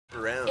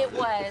It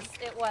was.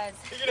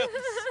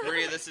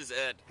 Maria, this is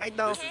Ed. Hi,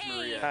 Dom. This is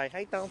Maria. Hi,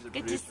 hi, Dom.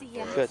 Good to see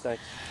you. Good,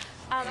 thanks.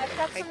 I've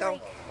got some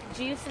like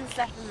juice and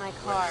stuff in my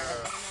car.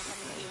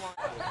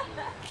 I don't know if you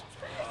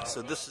want.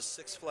 So this is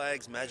Six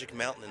Flags Magic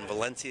Mountain in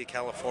Valencia,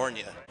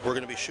 California. We're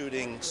going to be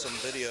shooting some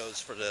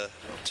videos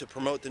to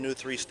promote the new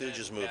Three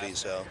Stooges movie.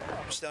 So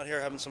just out here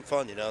having some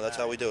fun, you know. That's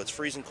how we do. It's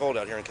freezing cold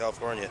out here in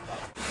California.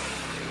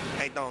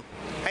 Hey, Don.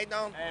 Hey,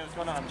 Don. Hey, what's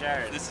going on? I'm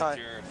Jared. This is Hi.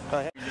 Jared.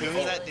 Hi.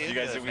 Who's that dude? You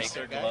guys are we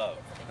circle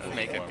up.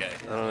 Makeup guy.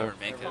 I don't know. Or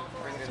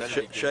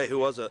makeup. Shay, who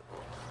was it?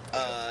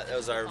 That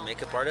was our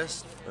makeup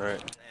artist. All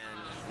right.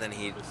 And then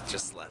he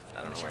just left.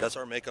 I don't know where. That's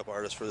our makeup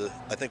artist for the.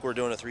 I think we're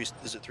doing is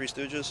it Three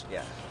Stooges?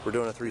 Yeah. We're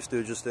doing a Three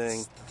Stooges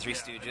thing. Three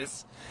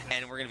Stooges,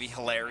 and we're gonna be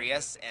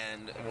hilarious,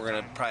 and we're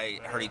gonna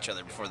probably hurt each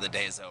other before the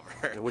day is over.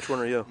 Which one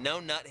are you? No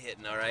nut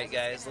hitting, all right,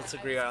 guys. Let's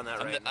agree on that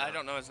right now. I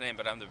don't know his name,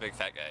 but I'm the big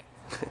fat guy.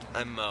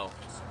 I'm Mo.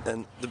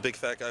 And the big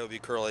fat guy will be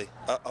Curly.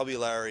 I'll be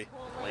Larry.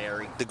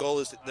 Larry. The goal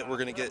is that we're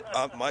going to get,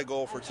 my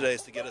goal for today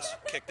is to get us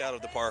kicked out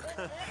of the park.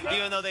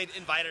 Even though they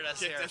invited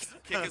us here.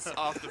 Kick us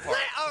off the park.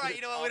 All right,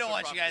 you know what? We don't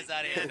want you guys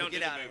out of here. Don't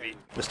Get do out the of here.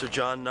 movie. Mr.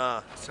 John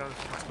Nah. So,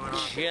 what's going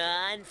on?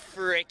 John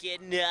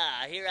frickin'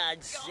 Nah, here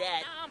on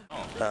set.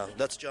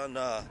 That's John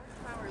Nah.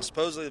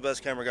 Supposedly the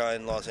best camera guy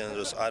in Los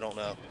Angeles. I don't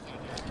know.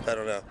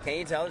 Can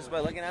you tell just by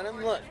looking at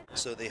him? Look.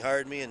 So they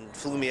hired me and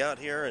flew me out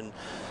here, and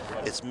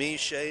it's me,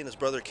 Shay, and his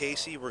brother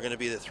Casey. We're going to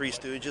be the Three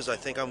Stooges. I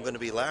think I'm going to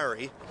be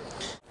Larry.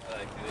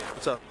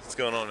 What's up? What's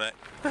going on, Matt?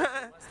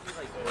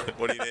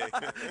 What do you think?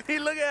 Hey,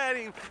 look at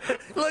him!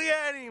 Look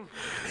at him!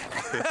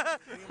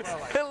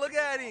 Look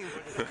at him!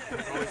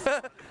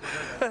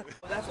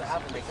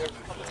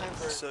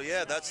 So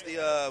yeah, that's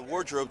the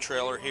wardrobe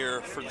trailer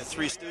here for the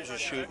Three Stooges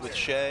shoot with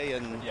Shay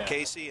and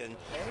Casey and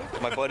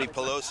my buddy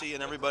Pelosi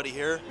and everybody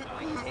here.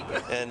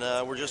 And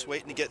we're just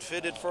waiting to get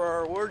fitted for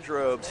our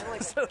wardrobes.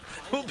 So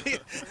we'll be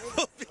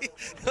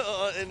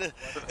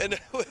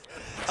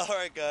all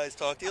right, guys.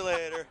 Talk to you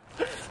later.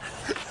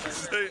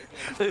 Is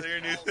that your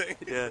new thing?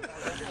 Yeah.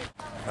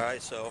 All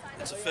right, so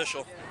it's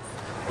official.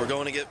 We're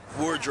going to get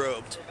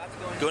wardrobed.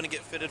 Going to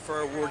get fitted for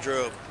our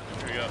wardrobe.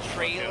 Here we go.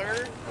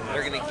 Trailer.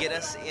 They're gonna get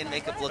us in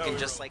makeup looking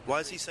just like. Why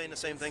is he saying the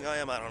same thing I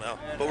am? I don't know.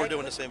 But we're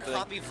doing the same thing.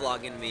 Copy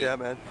vlogging me. Yeah,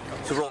 man.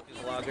 So roll. Copy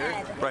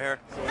vlogger. Right here.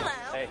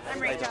 Hello. I'm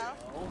Rachel.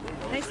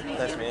 Nice to meet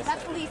you.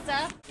 That's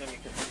Lisa.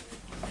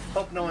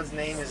 Hope no one's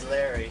name is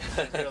Larry.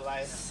 Real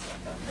life.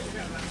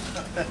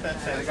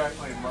 The guy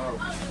playing Mo.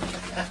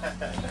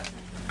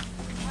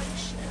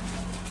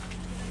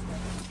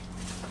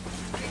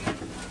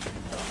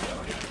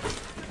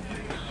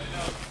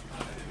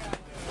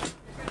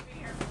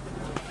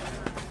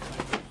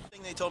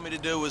 They told me to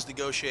do was to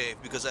go shave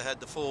because I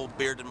had the full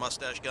beard and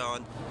mustache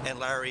going, and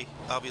Larry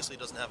obviously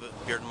doesn't have a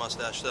beard and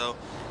mustache, so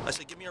I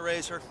said give me a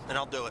razor and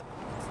I'll do it.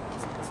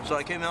 So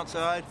I came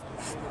outside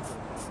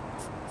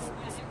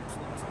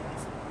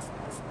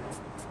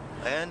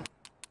and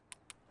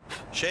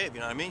shave, you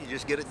know what I mean? You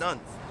just get it done.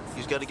 You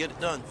just got to get it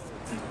done.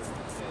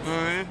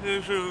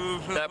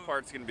 That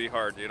part's gonna be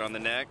hard, dude. On the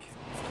neck.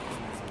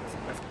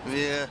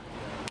 Yeah.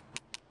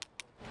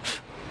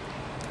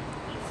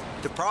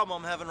 The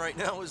problem I'm having right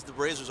now is the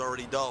razor's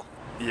already dull.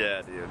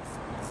 Yeah, dude.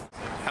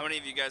 How many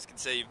of you guys can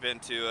say you've been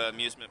to an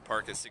amusement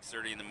park at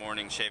 6:30 in the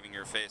morning shaving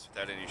your face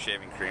without any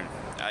shaving cream?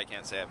 I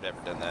can't say I've never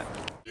done that.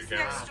 He's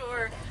next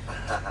door.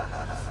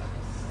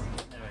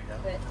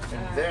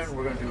 And then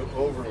we're going to do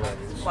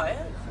overlays. What?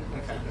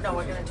 No,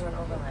 we're gonna do an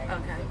overlay.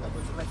 Okay.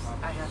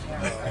 I have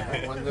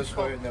hair. One this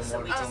way and then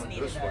one going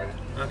this way.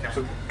 Okay.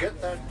 So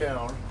get that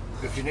down.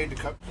 If you need to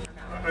cut,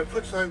 I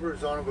put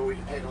sideburns on them, but we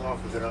can take them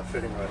off if they're not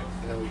fitting right,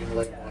 and then we can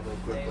lay them on real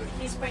quickly.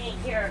 He's bringing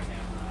here.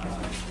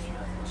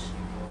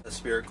 The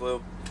spirit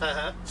glue.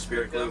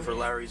 Spirit glue for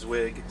Larry's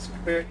wig.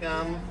 Spirit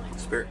gum.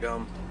 Spirit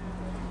gum.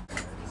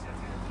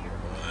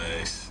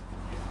 Nice.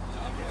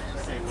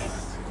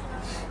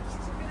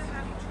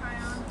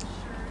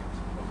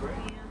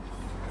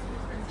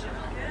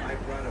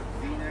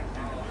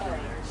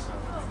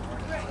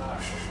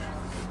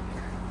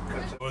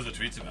 What was the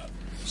tweets about?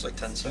 It's like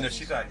 10 No, seconds.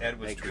 she thought Ed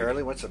was Hey, tweeting.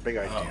 Curly, what's the big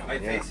idea? Oh. My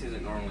face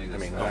isn't normally this. I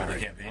mean, Oh, the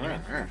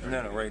campaign?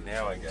 No, right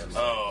now I guess.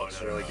 Oh,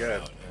 it's really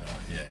good.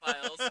 Yeah.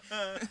 Files.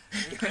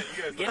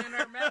 Get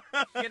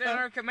in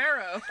our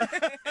Camaro.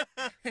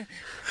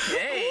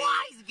 Hey.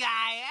 Wise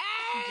guy,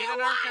 eh? Get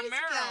in our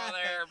Camaro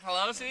there,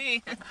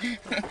 Pelosi.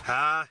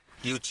 Ha!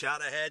 You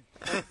chat ahead.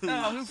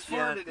 Oh, who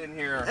farted in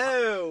here?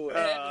 Oh! Is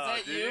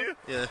that you?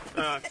 Yeah.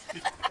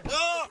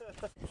 Oh!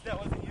 That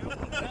wasn't you?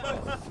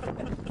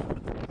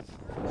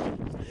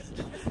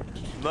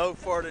 Mo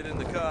farted in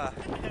the car.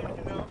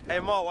 Hey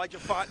Mo, why'd you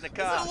fart in the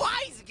car? He's a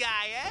wise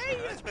guy, eh?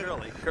 That's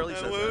Curly. Curly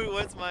says that.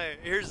 What's my...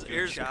 Here's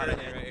shot Curly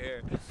ahead. right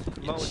here.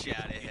 Mo, You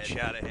chat ahead. you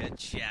chat ahead.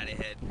 Chat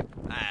ahead.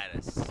 I had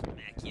to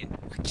smack you.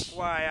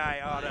 Why I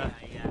oughta.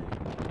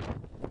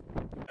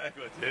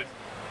 Echo, dude.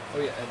 Oh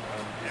yeah, and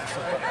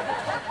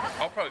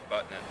I'll probably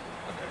button it.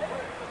 Okay.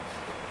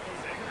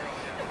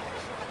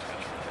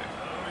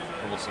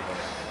 We'll see what.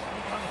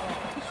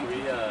 Should we,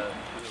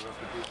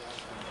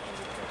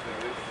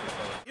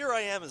 here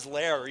I am as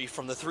Larry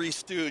from the Three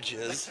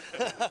Stooges.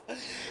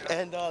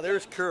 And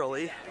there's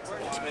Curly.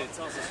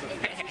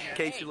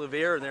 Casey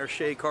Lavere, and there's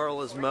Shay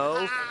Carl as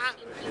Mo.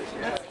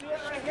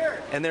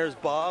 And there's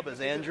Bob as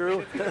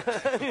Andrew.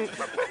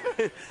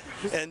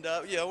 And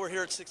you know, we're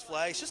here at Six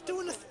Flags, just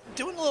doing a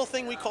little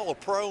thing we call a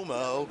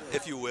promo,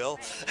 if you will.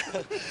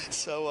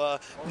 So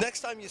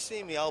next time you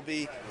see me, I'll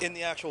be in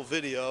the actual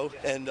video,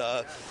 and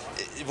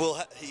if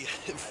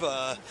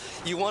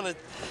you want to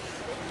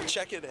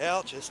check it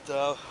out, just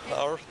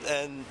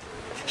and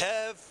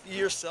have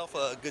yourself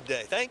a good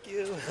day. Thank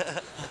you.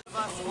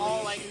 Us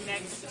all like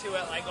next to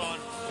it, like on.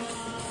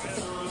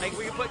 Like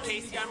we could put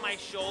Casey on my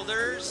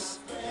shoulders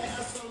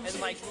and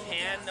like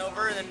pan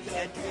over, and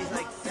then he's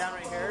like down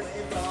right here.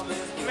 Come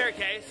here,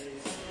 Case.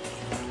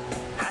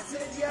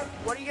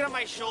 What do you get on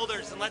my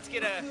shoulders? And let's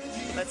get a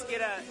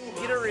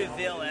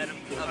reveal at him.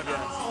 Okay.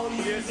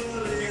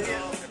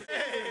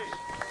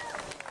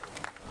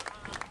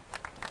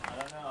 I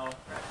don't know.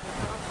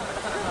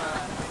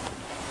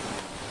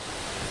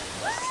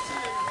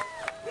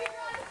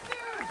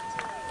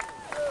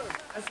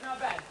 That's not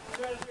bad.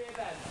 2 out of 3 ain't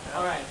bad.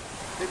 All right.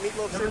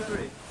 Meatloaf number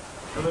 3.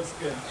 That looks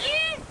good.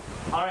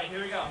 All right,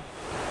 here we go.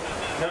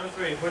 Number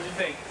 3. What'd you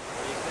think?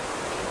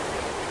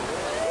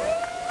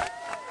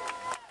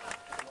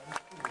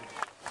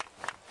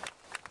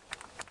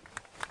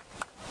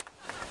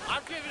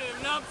 I'm giving it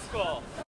a numbskull.